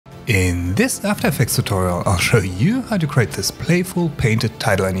In this After Effects tutorial, I'll show you how to create this playful painted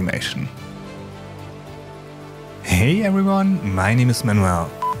title animation. Hey everyone, my name is Manuel.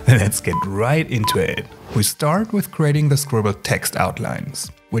 Let's get right into it. We start with creating the scribbled text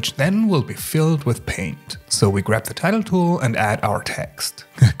outlines, which then will be filled with paint. So we grab the title tool and add our text.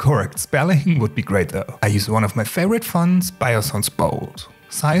 Correct spelling would be great though. I use one of my favorite fonts, Biosounds Bold.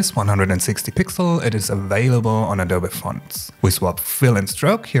 Size 160 pixel, it is available on Adobe fonts. We swap fill and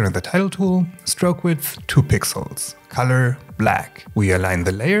stroke here in the title tool, stroke width 2 pixels, color black. We align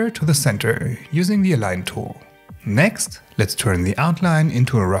the layer to the center using the align tool. Next, let's turn the outline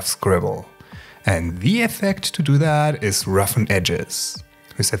into a rough scribble. And the effect to do that is roughen edges.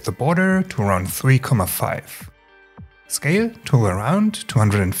 We set the border to around 3,5. Scale to around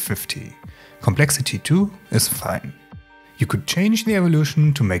 250. Complexity 2 is fine. You could change the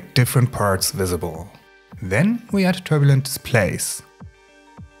evolution to make different parts visible. Then we add turbulent displays.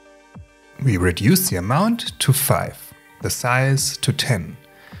 We reduce the amount to 5, the size to 10.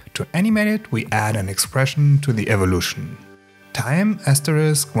 To animate it, we add an expression to the evolution. Time *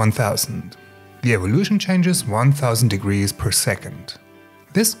 1000. The evolution changes 1000 degrees per second.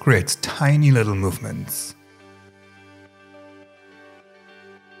 This creates tiny little movements.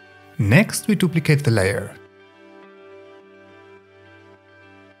 Next, we duplicate the layer.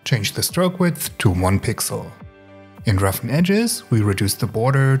 Change the stroke width to 1 pixel. In roughen edges, we reduce the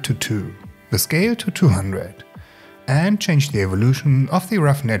border to 2, the scale to 200, and change the evolution of the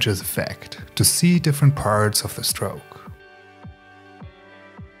roughen edges effect to see different parts of the stroke.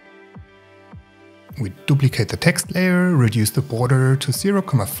 We duplicate the text layer, reduce the border to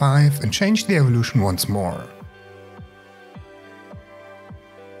 0,5 and change the evolution once more.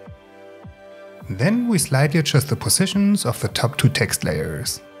 Then we slightly adjust the positions of the top 2 text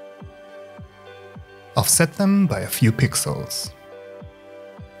layers. Offset them by a few pixels.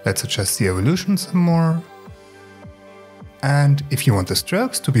 Let's adjust the evolution some more. And if you want the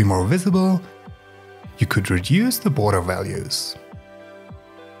strokes to be more visible, you could reduce the border values.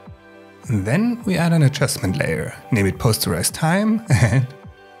 Then we add an adjustment layer, name it Posterize Time, and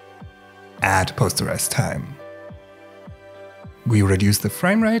add Posterize Time. We reduce the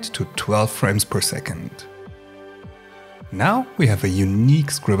frame rate to 12 frames per second. Now we have a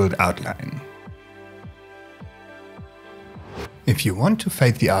unique scribbled outline. If you want to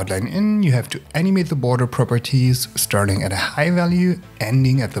fade the outline in, you have to animate the border properties starting at a high value,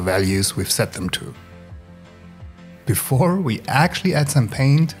 ending at the values we've set them to. Before we actually add some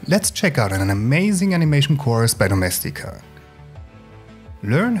paint, let's check out an amazing animation course by Domestika.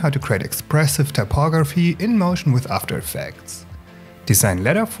 Learn how to create expressive typography in motion with After Effects. Design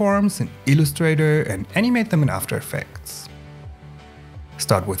letter forms in Illustrator and animate them in After Effects.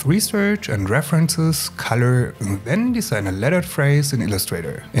 Start with research and references, color, and then design a lettered phrase in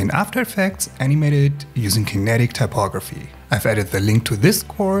Illustrator. In After Effects, animate it using kinetic typography. I've added the link to this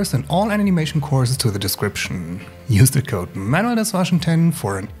course and all animation courses to the description. Use the code Manuel10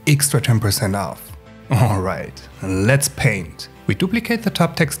 for an extra 10% off. Alright, let's paint. We duplicate the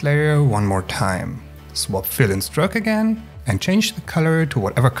top text layer one more time. Swap fill and stroke again, and change the color to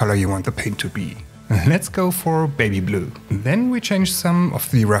whatever color you want the paint to be. Let's go for baby blue. Then we change some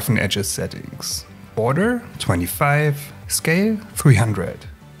of the roughen edges settings. Border 25, scale 300,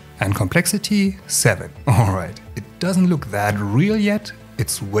 and complexity 7. Alright, it doesn't look that real yet,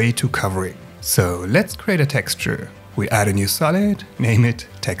 it's way too covering. So let's create a texture. We add a new solid, name it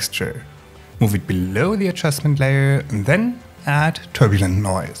texture. Move it below the adjustment layer and then add turbulent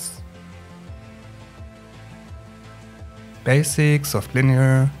noise. Basic, soft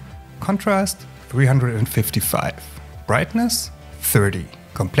linear, contrast 355, brightness 30,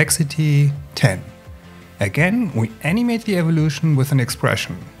 complexity 10. Again, we animate the evolution with an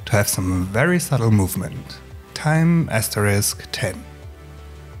expression to have some very subtle movement. Time * 10.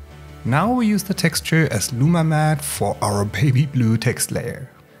 Now we use the texture as Luma Matte for our baby blue text layer.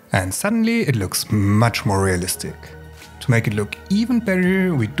 And suddenly it looks much more realistic. To make it look even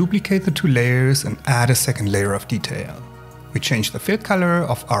better, we duplicate the 2 layers and add a second layer of detail. We change the fill color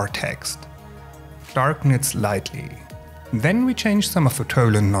of our text. Darken it slightly. Then we change some of the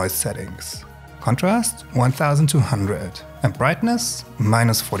turbulent noise settings. Contrast 1200 and brightness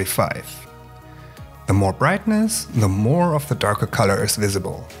 -45. The more brightness, the more of the darker color is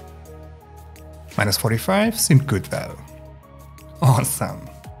visible. -45 seemed good though. Awesome.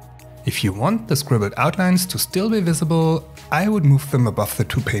 If you want the scribbled outlines to still be visible, I would move them above the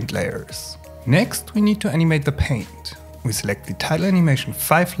 2 paint layers. Next, we need to animate the paint. We select the Title Animation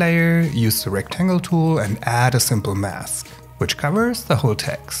 5 layer, use the rectangle tool and add a simple mask, which covers the whole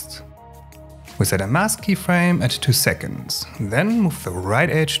text. We set a mask keyframe at 2 seconds, then move the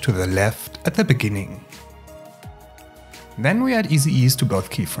right edge to the left at the beginning. Then we add easy ease to both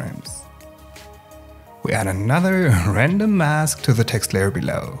keyframes. We add another random mask to the text layer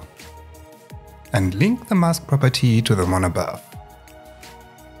below and link the mask property to the one above.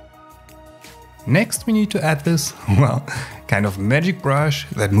 Next we need to add this, well, kind of magic brush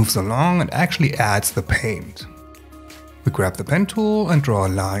that moves along and actually adds the paint. We grab the pen tool and draw a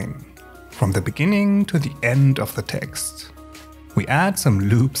line from the beginning to the end of the text. We add some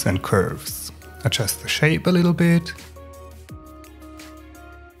loops and curves, adjust the shape a little bit.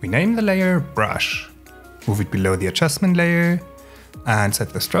 We name the layer Brush, move it below the adjustment layer and set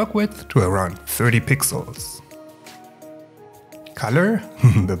the stroke width to around 30 pixels. Color,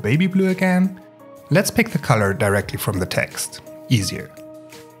 the baby blue again. Let's pick the color directly from the text, easier.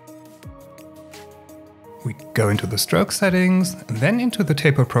 We go into the stroke settings, then into the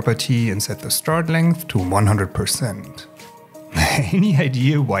taper property and set the start length to 100%. Any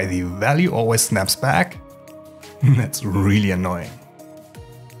idea why the value always snaps back? That's really annoying.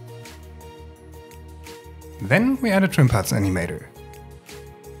 Then we add a trim paths animator.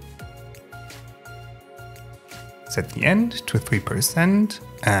 Set the end to 3%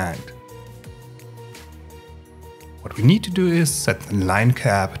 and what we need to do is set the line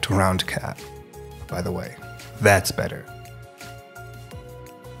cap to round cap. By the way, that's better.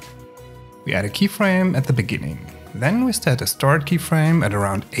 We add a keyframe at the beginning. Then we set a start keyframe at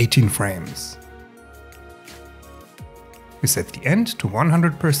around 18 frames. We set the end to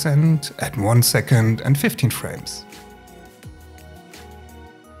 100% at 1 second and 15 frames.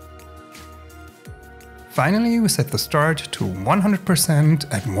 Finally, we set the start to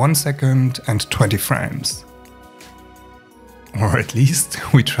 100% at 1 second and 20 frames. Or at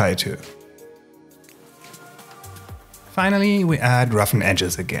least we try to. Finally, we add roughen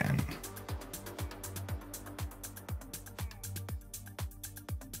edges again.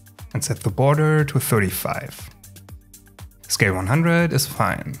 And set the border to 35. Scale 100 is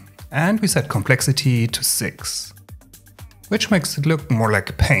fine. And we set complexity to 6, which makes it look more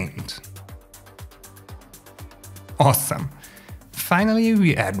like paint. Awesome! Finally,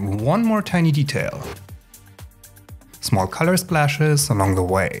 we add one more tiny detail. Small color splashes along the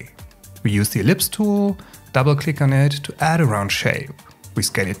way. We use the ellipse tool, double click on it to add a round shape. We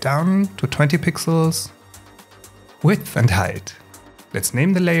scale it down to 20 pixels, width and height. Let's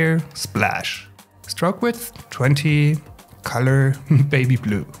name the layer Splash. Stroke width 20, color baby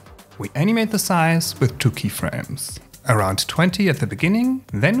blue. We animate the size with 2 keyframes. Around 20 at the beginning,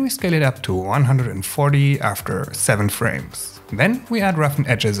 then we scale it up to 140 after 7 frames. Then we add roughen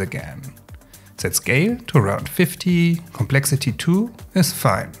edges again. Set scale to around 50, complexity 2 is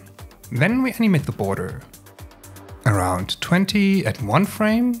fine. Then we animate the border. Around 20 at 1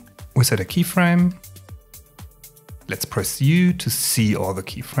 frame, we set a keyframe. Let's press U to see all the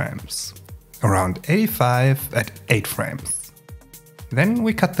keyframes. Around 85 at 8 frames. Then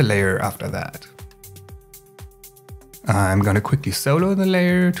we cut the layer after that. I'm gonna quickly solo the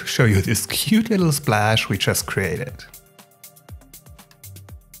layer to show you this cute little splash we just created.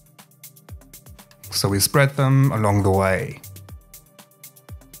 So we spread them along the way.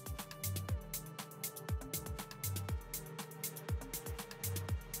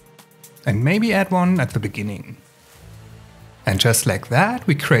 And maybe add one at the beginning. And just like that,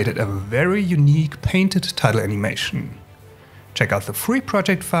 we created a very unique painted title animation. Check out the free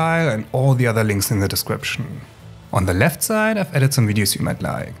project file and all the other links in the description. On the left side, I've added some videos you might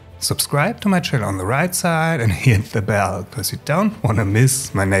like. Subscribe to my channel on the right side and hit the bell, because you don't want to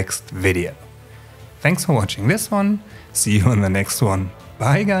miss my next video. Thanks for watching this one. See you on the next one.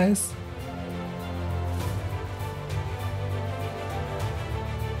 Bye guys!